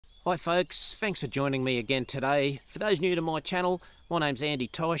Hi folks, thanks for joining me again today. For those new to my channel, my name's Andy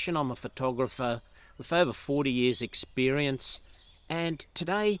Tyshan. I'm a photographer with over 40 years experience, and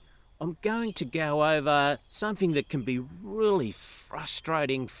today I'm going to go over something that can be really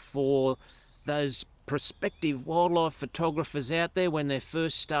frustrating for those prospective wildlife photographers out there when they're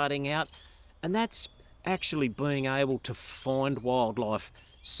first starting out, and that's actually being able to find wildlife.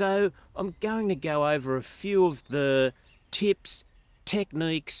 So I'm going to go over a few of the tips,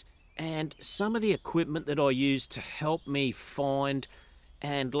 techniques, and some of the equipment that I use to help me find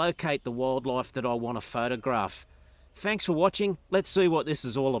and locate the wildlife that I want to photograph. Thanks for watching. Let's see what this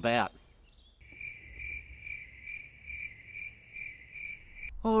is all about.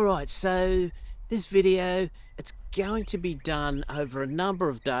 Alright, so this video, it's going to be done over a number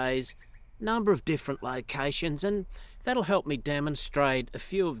of days, number of different locations, and that'll help me demonstrate a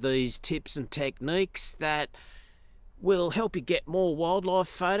few of these tips and techniques that will help you get more wildlife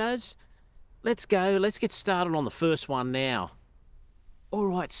photos. Let's get started on the first one now.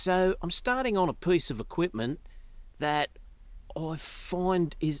 Alright, so I'm starting on a piece of equipment that I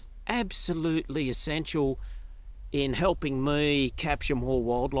find is absolutely essential in helping me capture more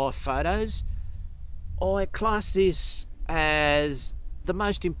wildlife photos. I class this as the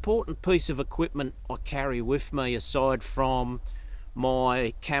most important piece of equipment I carry with me aside from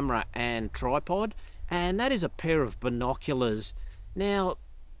my camera and tripod, and that is a pair of binoculars. Now,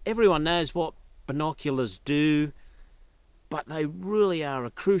 everyone knows what binoculars do, but they really are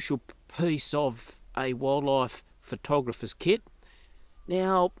a crucial piece of a wildlife photographer's kit.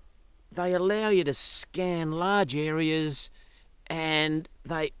 Now, they allow you to scan large areas, and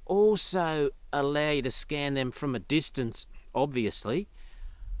they also allow you to scan them from a distance, obviously,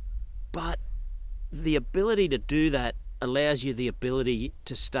 but the ability to do that allows you the ability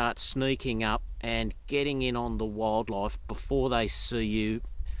to start sneaking up and getting in on the wildlife before they see you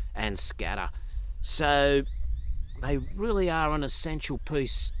and scatter. So they really are an essential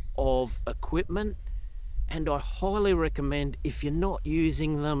piece of equipment, and I highly recommend, if you're not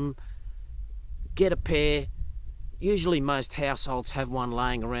using them, get a pair. Usually most households have one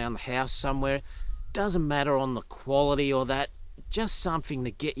laying around the house somewhere. Doesn't matter on the quality or that, just something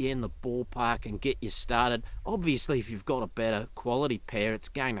to get you in the ballpark and get you started. Obviously, if you've got a better quality pair, it's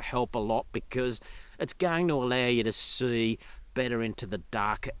going to help a lot because it's going to allow you to see better into the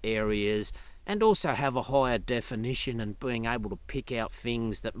darker areas and also have a higher definition and being able to pick out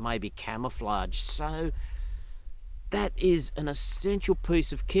things that may be camouflaged. So that is an essential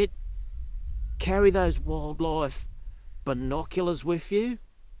piece of kit. Carry those wildlife binoculars with you,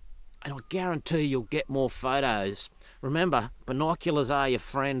 and I guarantee you'll get more photos. Remember, binoculars are your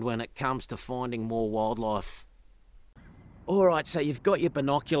friend when it comes to finding more wildlife. Alright, so you've got your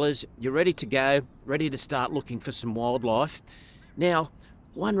binoculars, you're ready to go, ready to start looking for some wildlife. Now,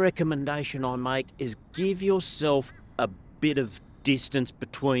 one recommendation I make is give yourself a bit of distance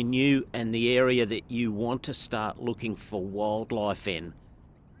between you and the area that you want to start looking for wildlife in.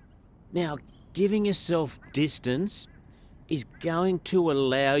 Now, giving yourself distance is going to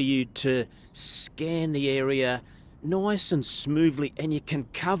allow you to scan the area nice and smoothly, and you can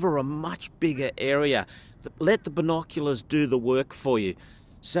cover a much bigger area. Let the binoculars do the work for you.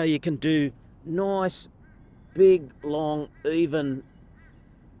 So you can do nice, big, long, even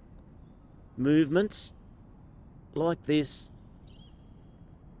movements like this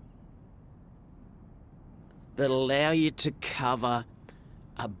that allow you to cover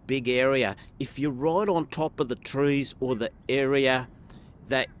a big area. If you're right on top of the trees or the area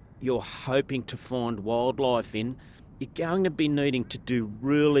that you're hoping to find wildlife in, you're going to be needing to do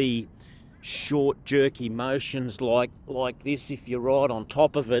really short, jerky motions like this if you're right on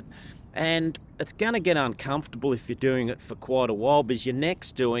top of it, and it's going to get uncomfortable if you're doing it for quite a while because your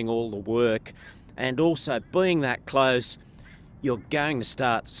neck's doing all the work, and also being that close, you're going to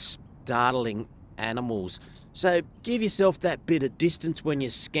start startling animals. So give yourself that bit of distance when you're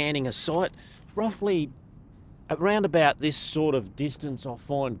scanning a site. Roughly around about this sort of distance I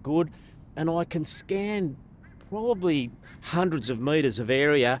find good, and I can scan probably hundreds of meters of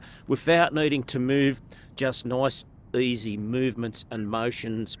area without needing to move, just nice easy movements and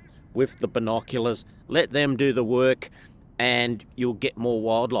motions with the binoculars. Let them do the work and you'll get more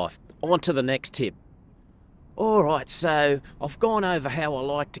wildlife. On to the next tip. Alright, so I've gone over how I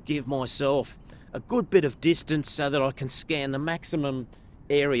like to give myself a good bit of distance so that I can scan the maximum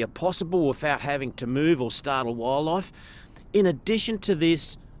area possible without having to move or startle wildlife. In addition to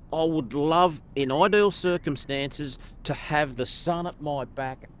this, I would love, in ideal circumstances, to have the sun at my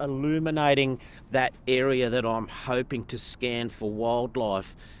back illuminating that area that I'm hoping to scan for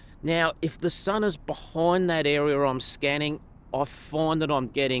wildlife. Now, if the sun is behind that area I'm scanning, I find that I'm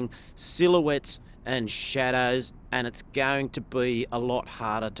getting silhouettes and shadows, and it's going to be a lot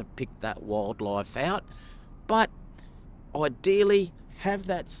harder to pick that wildlife out. But ideally, have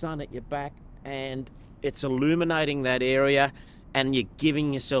that sun at your back and it's illuminating that area, and you're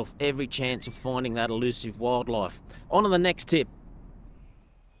giving yourself every chance of finding that elusive wildlife. On to the next tip.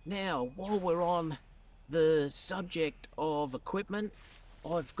 Now, while we're on the subject of equipment,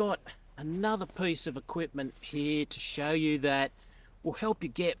 I've got another piece of equipment here to show you that will help you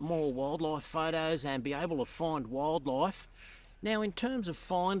get more wildlife photos and be able to find wildlife. Now, in terms of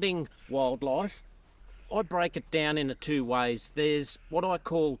finding wildlife, I break it down into two ways. There's what I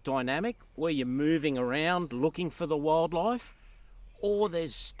call dynamic, where you're moving around looking for the wildlife, or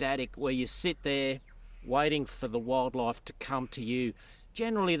there's static, where you sit there waiting for the wildlife to come to you.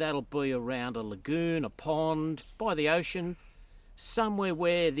 Generally that'll be around a lagoon, a pond, by the ocean, somewhere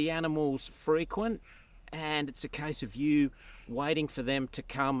where the animals frequent, and it's a case of you waiting for them to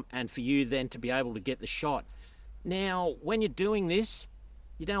come and for you then to be able to get the shot. Now, when you're doing this,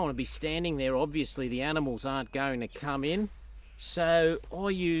 you don't want to be standing there. Obviously the animals aren't going to come in, so I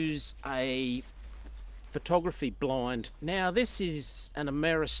use a photography blind. Now, this is an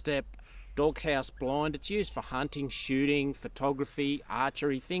Ameristep doghouse blind. It's used for hunting, shooting, photography,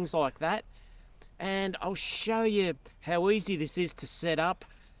 archery, things like that. And I'll show you how easy this is to set up,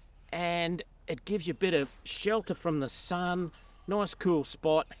 and it gives you a bit of shelter from the sun, nice cool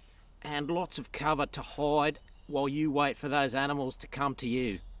spot, and lots of cover to hide while you wait for those animals to come to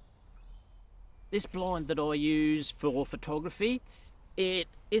you. This blind that I use for photography, it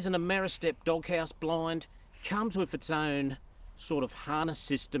is an Ameristep doghouse blind. Comes with its own sort of harness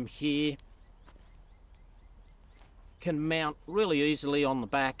system here. Can mount really easily on the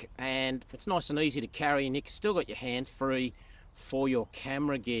back, and it's nice and easy to carry, and you've still got your hands free for your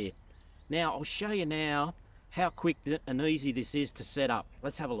camera gear. Now, I'll show you now how quick and easy this is to set up.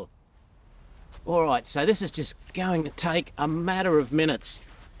 Let's have a look. Alright, so this is just going to take a matter of minutes.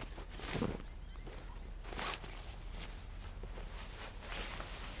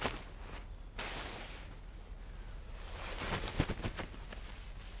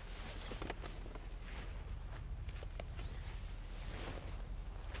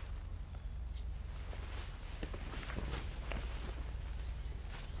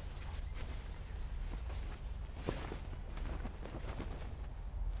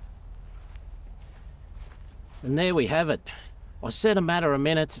 And there we have it. I said a matter of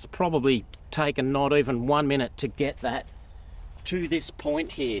minutes. It's probably taken not even 1 minute to get that to this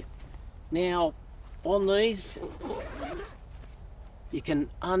point here. Now, on these, you can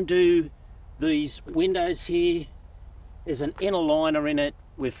undo these windows here. There's an inner liner in it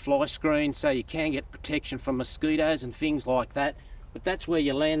with fly screen, so you can get protection from mosquitoes and things like that. But that's where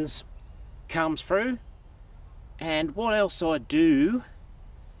your lens comes through. And what else I do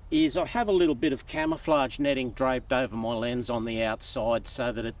is I have a little bit of camouflage netting draped over my lens on the outside, so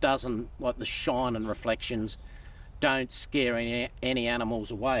that it doesn't, like the shine and reflections don't scare any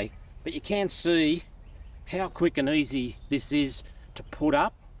animals away. But you can see how quick and easy this is to put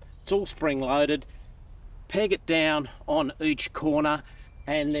up. It's all spring loaded. Peg it down on each corner,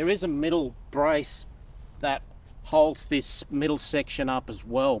 and there is a middle brace that holds this middle section up as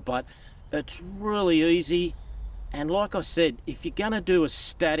well, but it's really easy. And like I said, if you're going to do a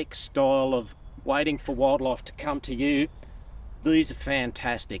static style of waiting for wildlife to come to you, these are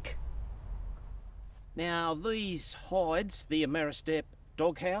fantastic. Now, these hides, the Ameristep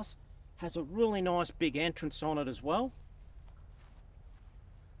doghouse, has a really nice big entrance on it as well.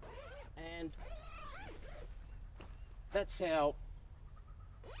 And that's how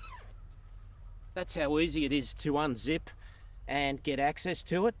easy it is to unzip and get access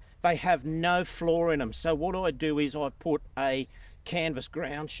to it. They have no floor in them, so what I do is I put a canvas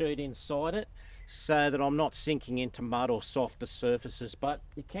ground sheet inside it so that I'm not sinking into mud or softer surfaces. But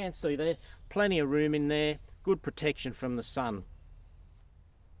you can see there, plenty of room in there, good protection from the sun.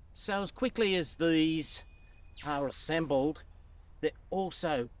 So as quickly as these are assembled, they're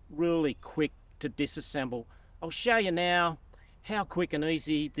also really quick to disassemble. I'll show you now how quick and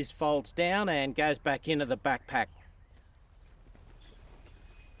easy this folds down and goes back into the backpack.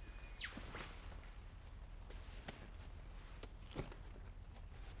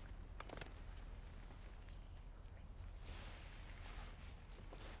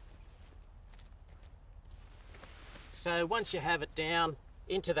 So once you have it down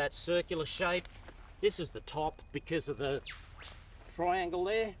into that circular shape, this is the top because of the triangle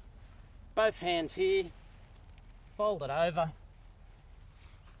there. Both hands here, fold it over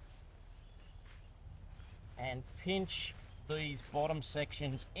and pinch these bottom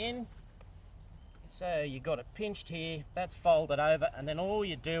sections in. So you got it pinched here, that's folded over, and then all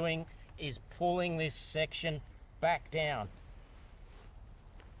you're doing is pulling this section back down.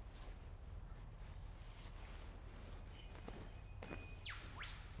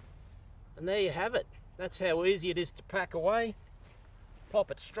 And there you have it. That's how easy it is to pack away. Pop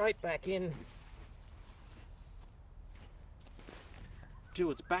it straight back in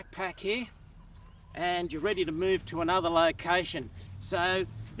to its backpack here, and you're ready to move to another location. So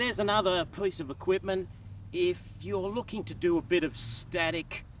there's another piece of equipment. If you're looking to do a bit of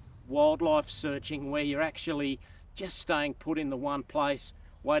static wildlife searching where you're actually just staying put in the one place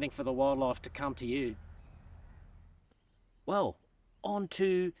waiting for the wildlife to come to you. Well, on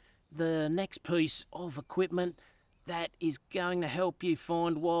to the next piece of equipment that is going to help you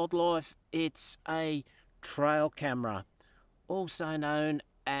find wildlife. It's a trail camera, also known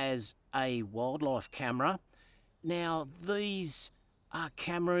as a wildlife camera. Now, these are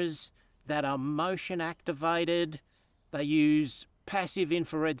cameras that are motion activated. They use passive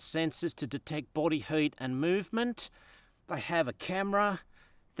infrared sensors to detect body heat and movement. They have a camera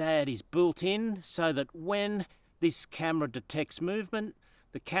that is built in so that when this camera detects movement,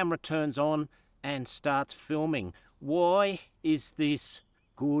 the camera turns on and starts filming. Why is this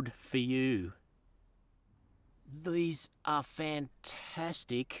good for you? These are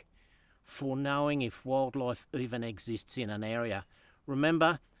fantastic for knowing if wildlife even exists in an area.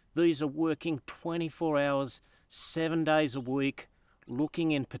 Remember, these are working 24 hours, 7 days a week,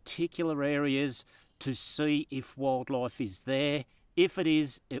 looking in particular areas to see if wildlife is there. If it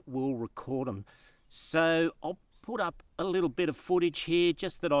is, it will record them. So I'll put up a little bit of footage here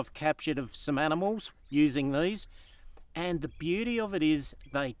just that I've captured of some animals using these, and the beauty of it is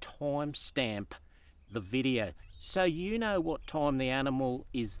they timestamp the video so you know what time the animal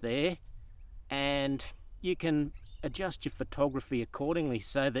is there, and you can adjust your photography accordingly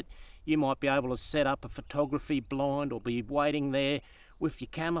so that you might be able to set up a photography blind or be waiting there with your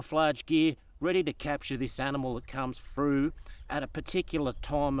camouflage gear ready to capture this animal that comes through at a particular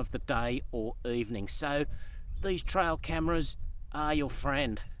time of the day or evening. So these trail cameras are your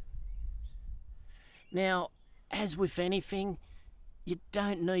friend. Now, as with anything, you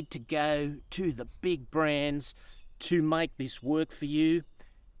don't need to go to the big brands to make this work for you.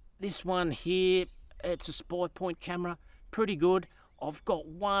 This one here, it's a spy point camera, pretty good. I've got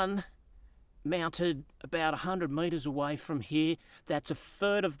one mounted about 100 meters away from here. That's a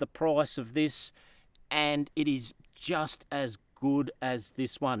third of the price of this, and it is just as good as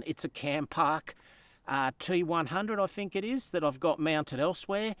this one. It's a Campark T100, I think it is, that I've got mounted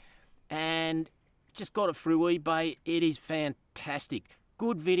elsewhere, and just got it through eBay. It is fantastic.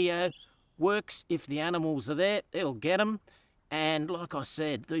 Good video, works if the animals are there, it'll get them. And like I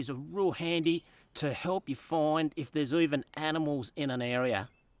said, these are real handy to help you find if there's even animals in an area.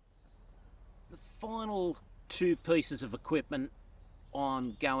 The final two pieces of equipment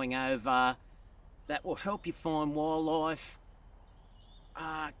I'm going over that will help you find wildlife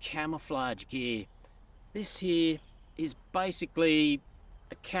are camouflage gear. This here is basically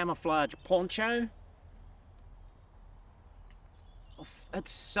a camouflage poncho.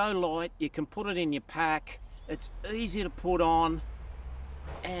 It's so light, you can put it in your pack, it's easy to put on,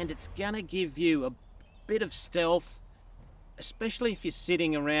 and it's gonna give you a bit of stealth, especially if you're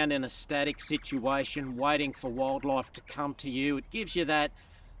sitting around in a static situation waiting for wildlife to come to you. It gives you that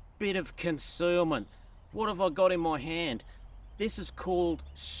bit of concealment. What have I got in my hand? This is called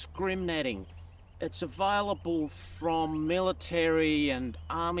scrim netting. It's available from military and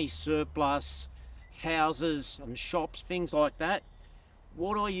army surplus houses and shops, things like that.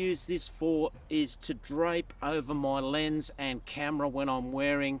 What I use this for is to drape over my lens and camera when I'm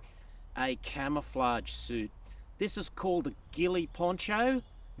wearing a camouflage suit. This is called a ghillie poncho.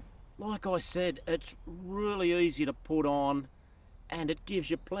 Like I said, it's really easy to put on and it gives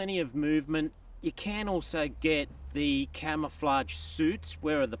you plenty of movement. You can also get the camouflage suits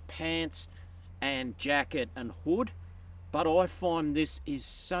where are the pants and jacket and hood, but I find this is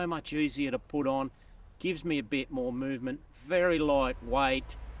so much easier to put on, gives me a bit more movement, very lightweight,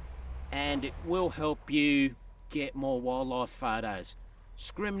 and it will help you get more wildlife photos.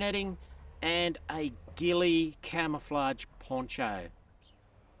 Scrim netting and a ghillie camouflage poncho.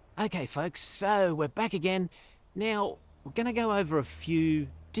 Okay folks, so we're back again. Now we're going to go over a few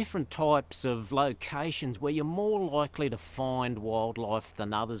different types of locations where you're more likely to find wildlife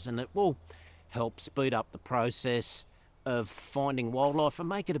than others, and it will help speed up the process of finding wildlife and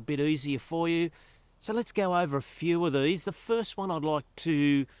make it a bit easier for you. So let's go over a few of these. The first one I'd like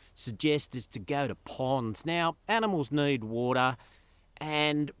to suggest is to go to ponds. Now, animals need water,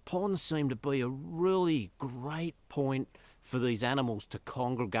 and ponds seem to be a really great point for these animals to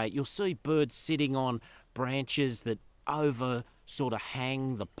congregate. You'll see birds sitting on branches that over sort of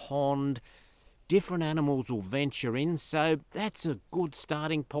hang the pond. Different animals will venture in, so that's a good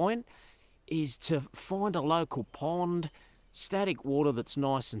starting point, is to find a local pond, static water that's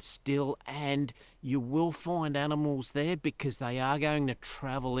nice and still, and you will find animals there because they are going to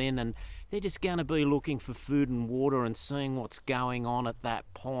travel in and they're just going to be looking for food and water and seeing what's going on at that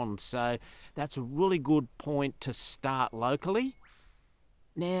pond. So that's a really good point to start locally.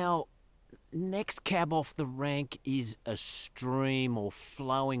 Now, next cab off the rank is a stream or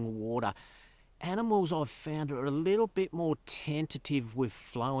flowing water. Animals I've found are a little bit more tentative with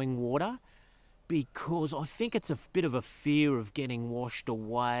flowing water because I think it's a bit of a fear of getting washed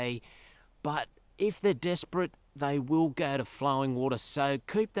away. But if they're desperate, they will go to flowing water. So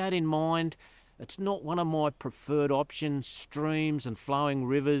keep that in mind. It's not one of my preferred options, streams and flowing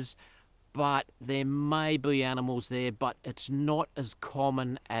rivers, but there may be animals there, but it's not as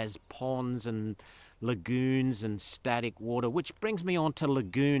common as ponds and lagoons and static water, which brings me on to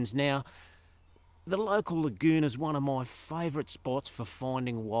lagoons. Now, the local lagoon is one of my favourite spots for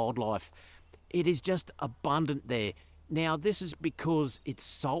finding wildlife. It is just abundant there. Now, this is because it's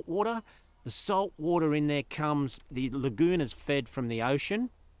salt water. The salt water in there the lagoon is fed from the ocean.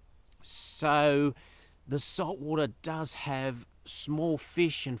 So the salt water does have small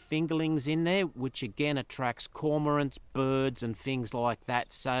fish and fingerlings in there, which again attracts cormorants, birds and things like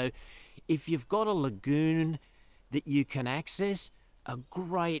that. So if you've got a lagoon that you can access, a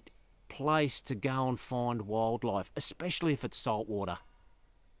great place to go and find wildlife, especially if it's salt water.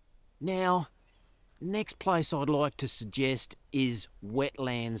 Now, next place I'd like to suggest is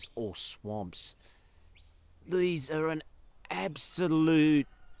wetlands or swamps. These are an absolute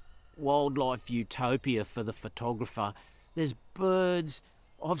wildlife utopia for the photographer. There's birds.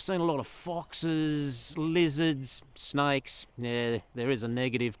 I've seen a lot of foxes, lizards, snakes. Yeah, there is a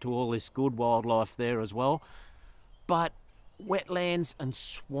negative to all this good wildlife there as well. But wetlands and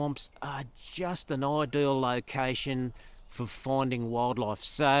swamps are just an ideal location for finding wildlife.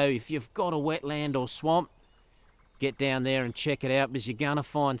 So if you've got a wetland or swamp, get down there and check it out because you're going to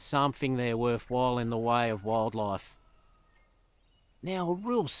find something there worthwhile in the way of wildlife. Now, a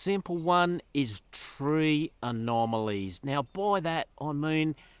real simple one is tree anomalies. Now, by that I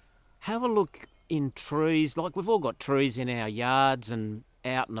mean, have a look in trees. Like, we've all got trees in our yards and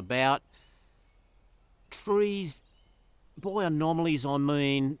out and about. Trees, by anomalies I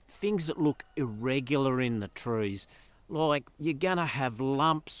mean things that look irregular in the trees. Like, you're going to have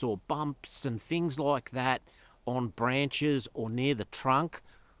lumps or bumps and things like that on branches or near the trunk.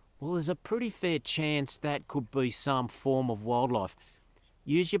 Well, there's a pretty fair chance that could be some form of wildlife.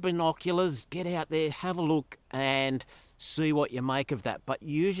 Use your binoculars, get out there, have a look and see what you make of that. But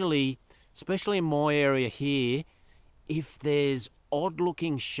usually, especially in my area here, if there's odd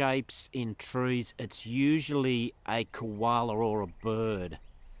looking shapes in trees, it's usually a koala or a bird.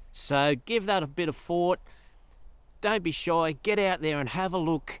 So give that a bit of thought. Don't be shy, get out there and have a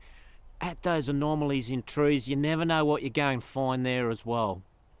look at those anomalies in trees. You never know what you're going to find there as well.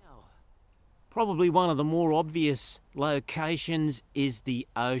 Probably one of the more obvious locations is the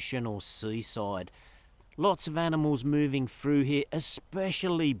ocean or seaside. Lots of animals moving through here,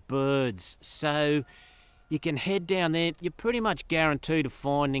 especially birds. So you can head down there. You're pretty much guaranteed of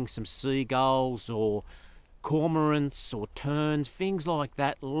finding some seagulls or cormorants or terns, things like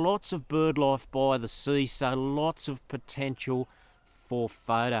that. Lots of bird life by the sea, so lots of potential for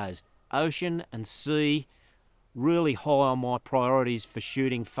photos. Ocean and sea, really high on my priorities for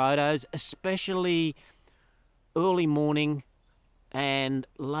shooting photos, especially early morning and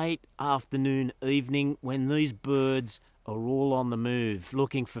late afternoon, evening, when these birds are all on the move,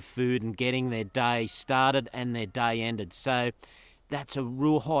 looking for food and getting their day started and their day ended. So that's a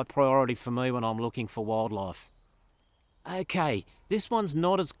real high priority for me when I'm looking for wildlife. Okay, this one's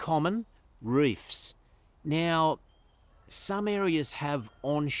not as common, reefs. Now, some areas have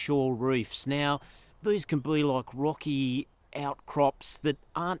onshore reefs. Now, these can be like rocky outcrops that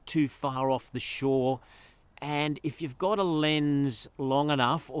aren't too far off the shore, and if you've got a lens long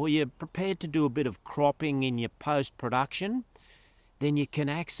enough or you're prepared to do a bit of cropping in your post-production, then you can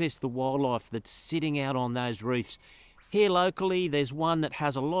access the wildlife that's sitting out on those reefs. Here locally, there's one that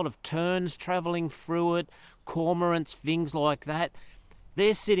has a lot of terns travelling through it, cormorants, things like that.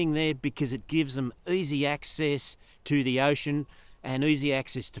 They're sitting there because it gives them easy access to the ocean and easy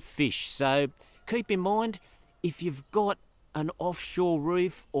access to fish. So keep in mind, if you've got an offshore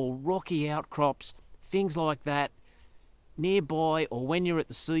reef or rocky outcrops, things like that, nearby or when you're at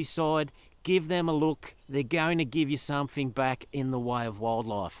the seaside, give them a look. They're going to give you something back in the way of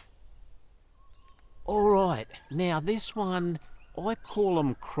wildlife. All right, now this one, I call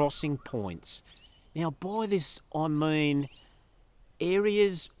them crossing points. Now by this I mean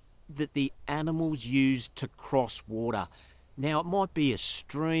areas that the animals use to cross water. Now it might be a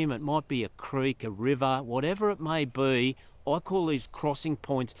stream, it might be a creek, a river, whatever it may be, I call these crossing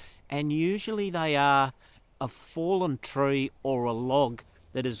points, and usually they are a fallen tree or a log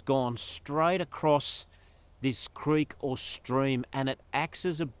that has gone straight across this creek or stream, and it acts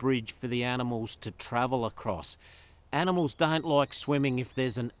as a bridge for the animals to travel across. Animals don't like swimming if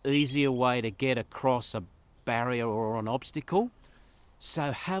there's an easier way to get across a barrier or an obstacle.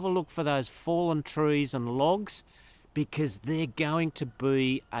 So have a look for those fallen trees and logs, because they're going to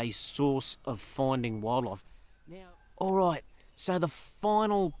be a source of finding wildlife. Now, all right, so the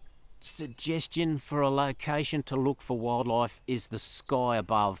final suggestion for a location to look for wildlife is the sky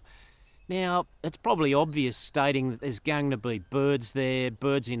above. Now, it's probably obvious stating that there's going to be birds there,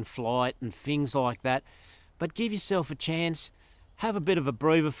 birds in flight and things like that, but give yourself a chance, have a bit of a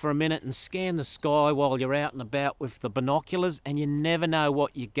breather for a minute and scan the sky while you're out and about with the binoculars, and you never know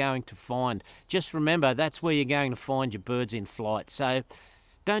what you're going to find. Just remember, that's where you're going to find your birds in flight. So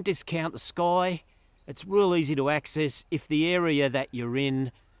don't discount the sky. It's real easy to access. If the area that you're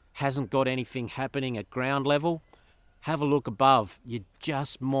in hasn't got anything happening at ground level, have a look above. You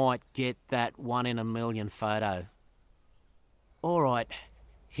just might get that 1 in a million photo. All right,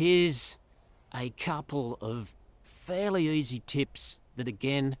 here's a couple of fairly easy tips that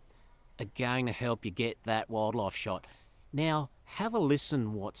again are going to help you get that wildlife shot. Now, have a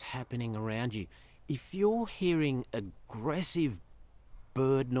listen what's happening around you. If you're hearing aggressive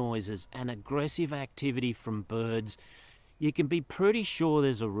bird noises and aggressive activity from birds, you can be pretty sure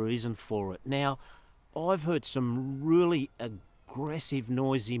there's a reason for it. Now, I've heard some really aggressive,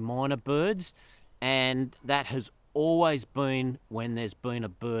 noisy minor birds, and that has always been when there's been a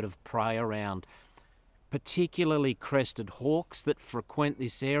bird of prey around, particularly crested hawks that frequent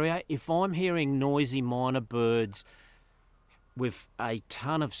this area. If I'm hearing noisy minor birds with a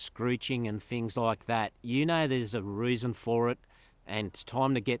ton of screeching and things like that, you know there's a reason for it, and it's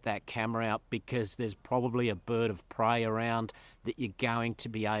time to get that camera out, because there's probably a bird of prey around that you're going to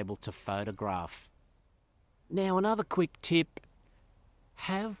be able to photograph. Now, another quick tip,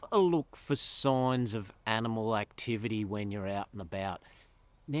 have a look for signs of animal activity when you're out and about.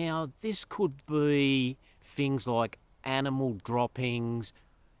 Now, this could be things like animal droppings,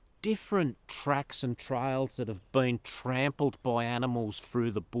 different tracks and trails that have been trampled by animals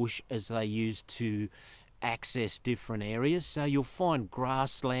through the bush as they use to access different areas. So you'll find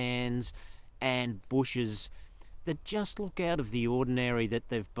grasslands and bushes that just look out of the ordinary, that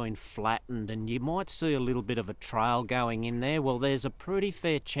they've been flattened, and you might see a little bit of a trail going in there. Well, there's a pretty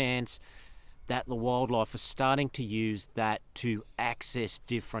fair chance that the wildlife are starting to use that to access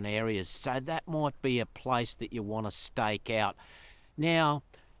different areas. So that might be a place that you want to stake out. Now,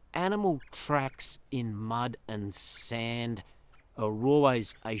 animal tracks in mud and sand are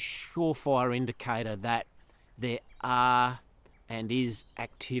always a surefire indicator that there are and is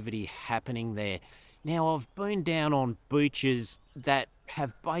activity happening there. Now, I've been down on beaches that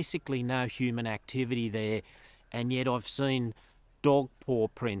have basically no human activity there, and yet I've seen dog paw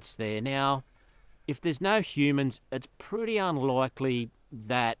prints there. Now, if there's no humans, it's pretty unlikely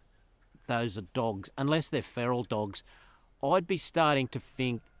that those are dogs, unless they're feral dogs. I'd be starting to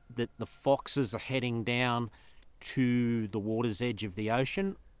think that the foxes are heading down to the water's edge of the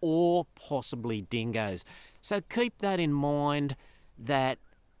ocean, or possibly dingoes. So keep that in mind, that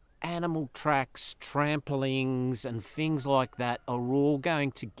animal tracks, tramplings and things like that are all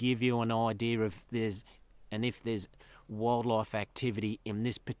going to give you an idea of if there's wildlife activity in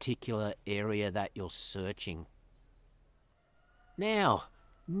this particular area that you're searching. Now,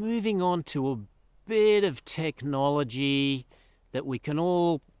 moving on to a bit of technology that we can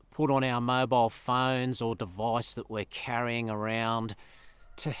all put on our mobile phones or device that we're carrying around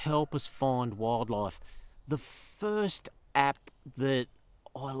to help us find wildlife. The first app that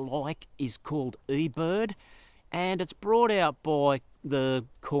I like is called eBird, and it's brought out by the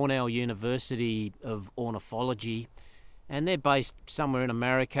Cornell University of Ornithology, and they're based somewhere in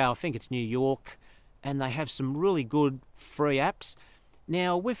America. I think it's New York, and they have some really good free apps.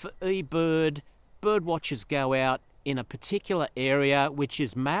 Now, with eBird, bird watchers go out in a particular area which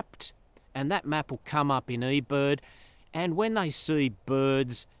is mapped, and that map will come up in eBird, and when they see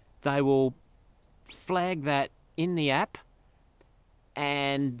birds, they will flag that in the app,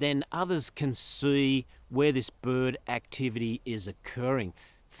 and then others can see where this bird activity is occurring.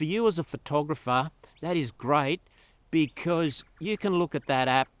 For you as a photographer, that is great, because you can look at that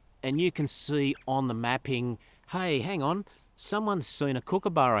app and you can see on the mapping, hey, hang on, someone's seen a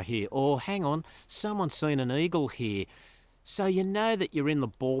kookaburra here, or hang on, someone's seen an eagle here. So you know that you're in the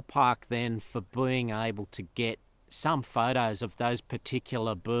ballpark then for being able to get some photos of those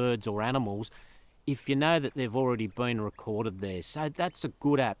particular birds or animals if you know that they've already been recorded there. So that's a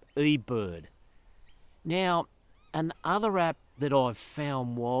good app, eBird. Now, another app that I've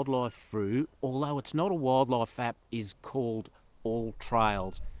found wildlife through, although it's not a wildlife app, is called All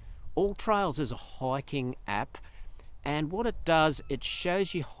Trails. All Trails is a hiking app, and what it does, it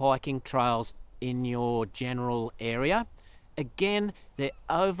shows you hiking trails in your general area. Again, they're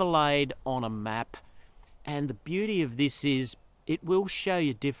overlaid on a map, and the beauty of this is it will show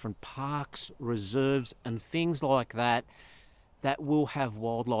you different parks, reserves and things like that that will have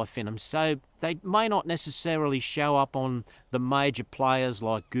wildlife in them. So they may not necessarily show up on the major players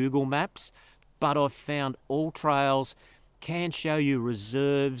like Google Maps, but I've found All Trails can show you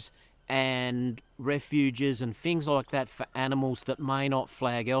reserves and refuges and things like that for animals that may not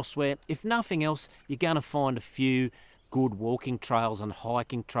flag elsewhere. If nothing else, you're going to find a few good walking trails and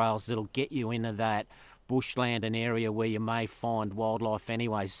hiking trails that'll get you into that bushland, an area where you may find wildlife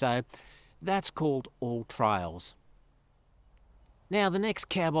anyway. So that's called All Trails. Now the next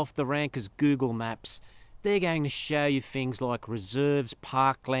cab off the rank is Google Maps. They're going to show you things like reserves,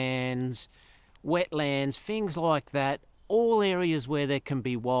 parklands, wetlands, things like that, all areas where there can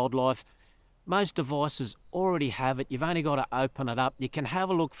be wildlife. Most devices already have it. You've only got to open it up. You can have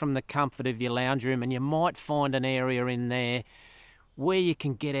a look from the comfort of your lounge room and you might find an area in there where you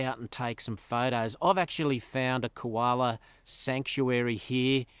can get out and take some photos. I've actually found a koala sanctuary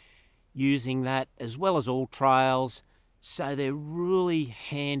here using that, as well as All Trails. So they're really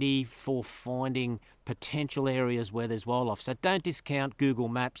handy for finding potential areas where there's wildlife. So don't discount Google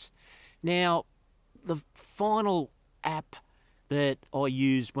Maps. Now, the final app that I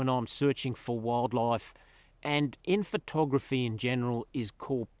use when I'm searching for wildlife and in photography in general is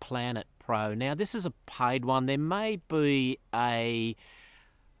called Planet Pro. Now, this is a paid one. There may be a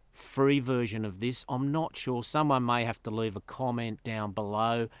free version of this. I'm not sure. Someone may have to leave a comment down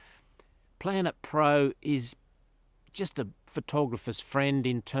below. Planet Pro is just a photographer's friend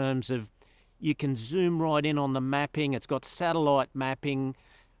in terms of you can zoom right in on the mapping. It's got satellite mapping,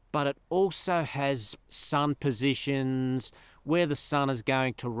 but it also has sun positions, where the sun is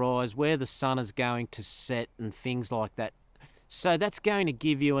going to rise, where the sun is going to set, and things like that. So that's going to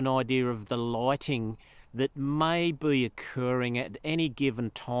give you an idea of the lighting that may be occurring at any given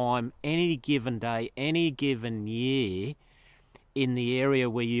time, any given day, any given year in the area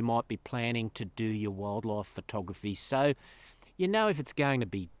where you might be planning to do your wildlife photography. So you know if it's going to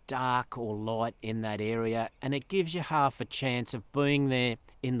be dark or light in that area, and it gives you half a chance of being there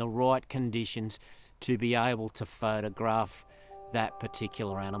in the right conditions to be able to photograph that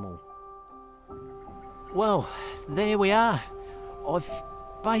particular animal. Well, there we are. I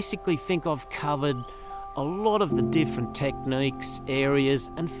basically think I've covered a lot of the different techniques, areas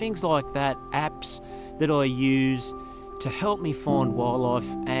and things like that, apps that I use to help me find wildlife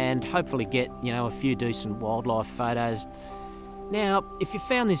and hopefully get, you know, a few decent wildlife photos. Now, if you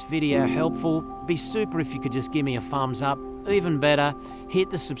found this video helpful, it'd be super if you could just give me a thumbs up. Even better, hit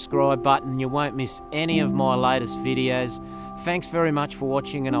the subscribe button. You won't miss any of my latest videos. Thanks very much for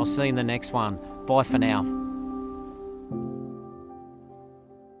watching, and I'll see you in the next one. Bye for now.